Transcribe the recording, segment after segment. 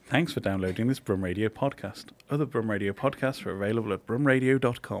Thanks for downloading this Brum Radio podcast. Other Brum Radio podcasts are available at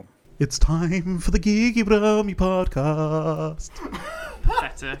brumradio.com. It's time for the Geeky Brummy podcast.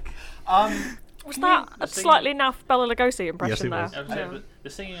 Pathetic. Was that a slightly naff Bela Lugosi impression Yes, there? it was. The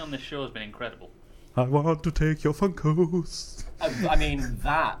singing on this show has been incredible. I want to take your Funkos. I mean,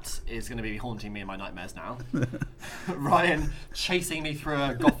 that is going to be haunting me in my nightmares now. Ryan chasing me through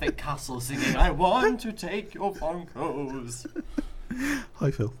a gothic castle singing, I want to take your Funkos.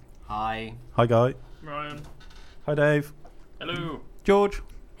 Hi, Phil. Hi. Hi, Guy. Ryan. Hi, Dave. Hello. George.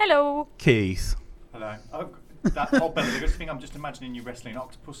 Hello. Keith. Hello. That whole Bela Lugosi thing, I'm just imagining you wrestling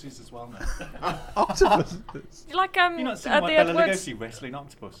octopuses as well now. Octopus. You like You're not seeing the like Ed Bela Woods? Lugosi wrestling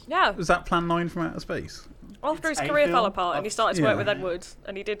octopus. Yeah. Was that Plan 9 from Outer Space? After his It's a career film fell apart and he of- started to work Yeah. with Ed Wood,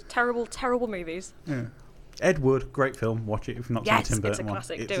 and he did terrible, terrible movies. Yeah. Ed Wood, great film. Watch it if you've not Yes, seen the Tim it's Burton a one.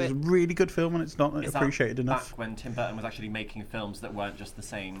 classic, It's do a it. really good film and it's not Is that appreciated enough. back when Tim Burton was actually making films that weren't just the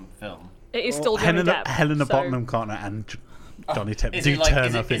same film? It is still Johnny Depp. Helena so- Bonham Carter and Johnny Depp Is do it like turn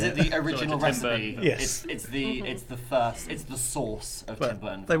is up it, in is it. it the original George Tim recipe? Burton. Yes. It's the first. It's the source of Tim But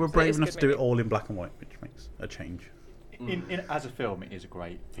Burton. they were films. brave is enough good to do it movie. all in black and white, which makes a change. As a film, it is a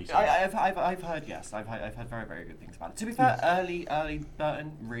great piece of I've heard yes. I've heard very very good things about it. To be fair, early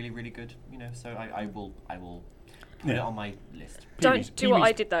Burton really good. You know, so I will put it Yeah. on my list. Don't do what Pee-wee's-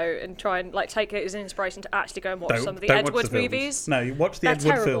 I did though, and try and take it as an inspiration to actually go and watch some of the Don't Ed watch Wood the films. movies. No, you watch the They're Ed Wood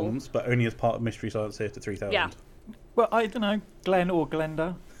terrible. films, but only as part of Mystery Science Theater 3000. Yeah. Well, I don't know. Glenn or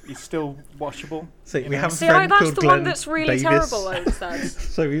Glenda is still watchable. See, we have a See, friend that's called the Glenn one that's really Davis. terrible. I understand.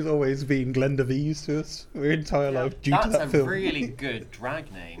 So he's always been Glenda V's to us. Our entire life due to That's that a film. really good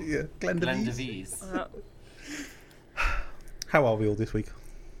drag name. Yeah, Glenda Glenda V's. V's. How are we all this week?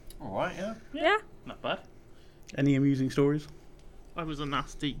 All right, yeah. Yeah. Not bad. Any amusing stories? I was a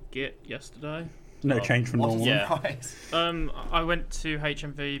nasty git yesterday. No Oh, change from What a normal. Yeah. surprise. I went to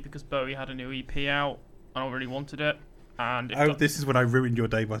HMV because Bowie had a new EP out, and I really wanted it. And Oh, this is when I ruined your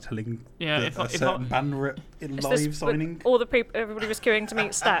day by telling Yeah, that if I- a if certain I- band were in Is live this signing. when all the people, everybody was queuing to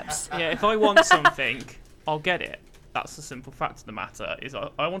meet Steps. yeah, if I want something, I'll get it. That's the simple fact of the matter. Is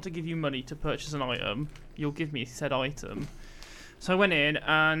I want to give you money to purchase an item. You'll give me said item. So I went in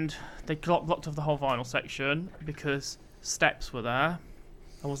and they blocked off the whole vinyl section because Steps were there.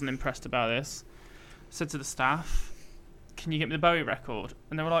 I wasn't impressed about this. Said to the staff, "Can you get me the Bowie record?"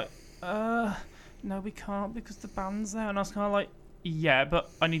 And they were like, "No, we can't because the band's there." And I was kind of like, "Yeah, but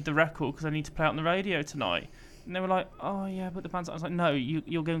I need the record because I need to play it on the radio tonight." And they were like, "Oh yeah, but the band's." I was like, "No,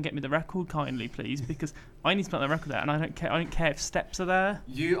 you'll go and get me the record kindly, please, because I need to play the record there, and I don't care if Steps are there."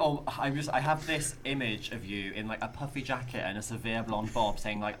 I have this image of you in like a puffy jacket and a severe blonde bob,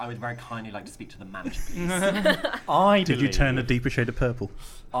 saying like, "I would very kindly like to speak to the manager, please." Did you turn a deeper shade of purple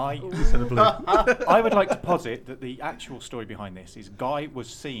I instead of blue? I would like to posit that the actual story behind this is Guy was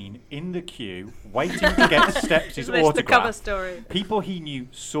seen in the queue waiting to get Steps' Isn't this autograph. the cover story? People he knew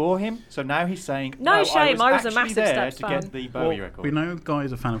saw him, so now he's saying, No shame, I was a actually massive there Steps to fan." get the Bowie record." We know Guy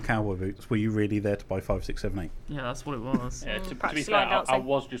is a fan of cowboy boots. Were you really there to buy 5, 6, 7, 8? Yeah, that's what it was. Yeah, to be practice fair, line I dancing.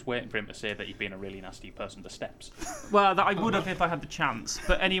 was just waiting for him to say that he'd been a really nasty person to Steps. Well, that I would have if I had the chance.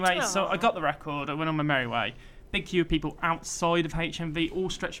 But anyway, so Aw. I got the record. I went on my merry way. Big queue of people outside of HMV, all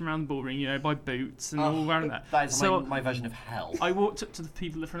stretching around the ball ring, by boots and all around there. That is So my version of hell. I walked up to the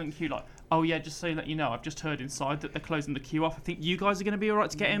people in the front of the queue like, "Oh yeah, just so you let you know, I've just heard inside that they're closing the queue off. I think you guys are going to be alright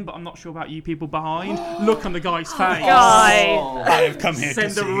to get in, but I'm not sure about you people behind." Look on the guy's face. Guy. I have come here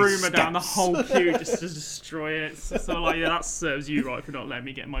Send to a see rumour down the Steps. whole queue just to destroy it. So like, yeah, that serves you right for not letting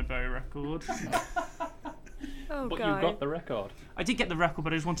me get my Bowie record. Oh, But Guy. you got the record. I did get the record,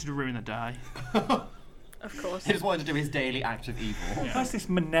 but I just wanted to ruin the day. Of course. He just wanted to do his daily act of evil. That's this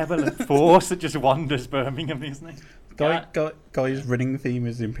malevolent force that just wanders Birmingham, isn't it? Guy's running theme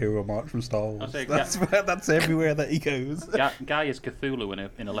is the Imperial March from Star Wars. say, That's everywhere that he goes. Guy is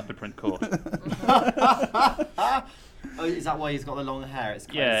Cthulhu in a leopard print coat. Oh, is that why he's got the long hair?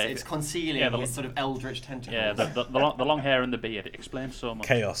 Yeah, It's concealing yeah, the- his sort of eldritch tentacles. Yeah, the long hair and the beard. It explains so much.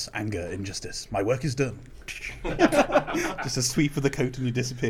 Chaos, anger, injustice. My work is done. Just a sweep of the coat and you disappear.